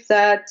believe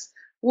that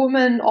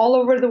women all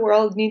over the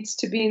world needs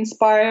to be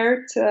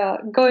inspired to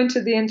go into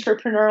the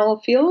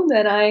entrepreneurial field,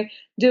 and I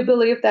do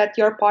believe that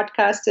your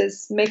podcast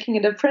is making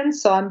a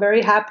difference. So I'm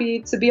very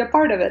happy to be a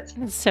part of it.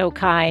 So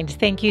kind.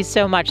 Thank you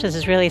so much. This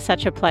is really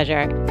such a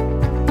pleasure.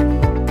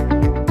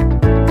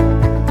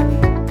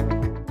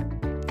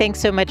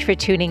 Thanks so much for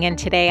tuning in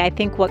today. I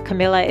think what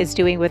Kamile is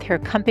doing with her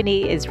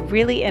company is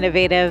really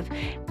innovative,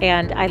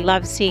 and I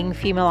love seeing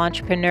female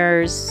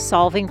entrepreneurs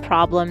solving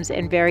problems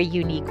in very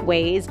unique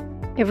ways.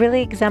 It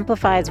really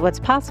exemplifies what's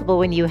possible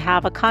when you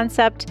have a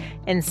concept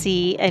and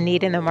see a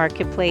need in the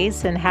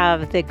marketplace and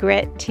have the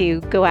grit to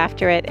go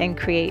after it and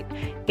create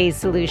a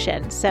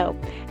solution. So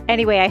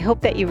anyway, I hope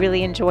that you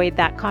really enjoyed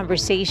that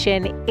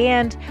conversation.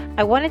 And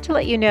I wanted to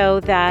let you know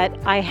that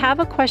I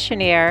have a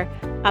questionnaire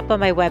up on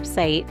my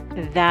website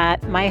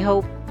that my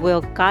hope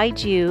will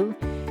guide you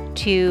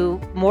to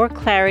more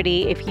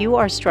clarity if you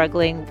are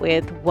struggling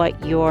with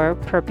what your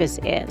purpose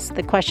is.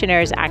 The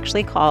questionnaire is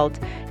actually called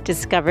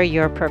Discover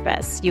Your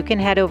Purpose. You can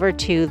head over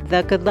to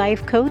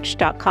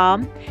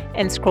thegoodlifecoach.com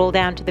and scroll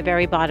down to the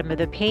very bottom of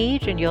the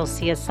page, and you'll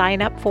see a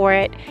sign up for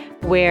it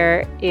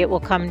where it will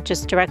come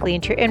just directly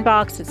into your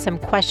inbox. It's some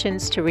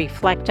questions to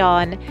reflect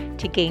on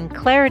to gain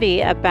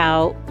clarity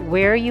about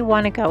where you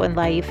want to go in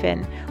life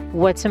and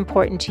what's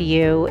important to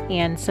you,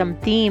 and some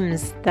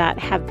themes that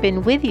have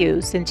been with you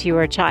since you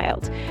were a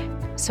child.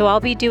 So I'll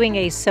be doing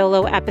a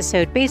solo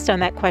episode based on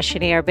that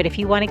questionnaire, but if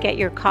you want to get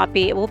your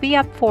copy, it will be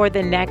up for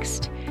the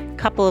next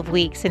couple of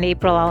weeks. In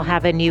April, I'll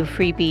have a new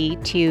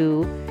freebie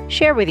to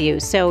share with you.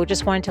 So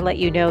just wanted to let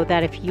you know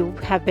that if you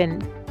have been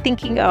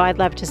thinking, oh, I'd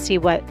love to see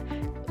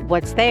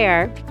what's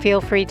there, feel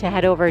free to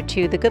head over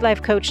to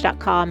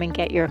thegoodlifecoach.com and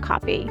get your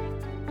copy.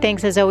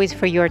 Thanks as always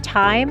for your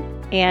time,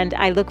 and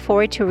I look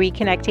forward to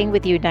reconnecting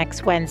with you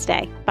next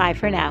Wednesday. Bye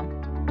for now.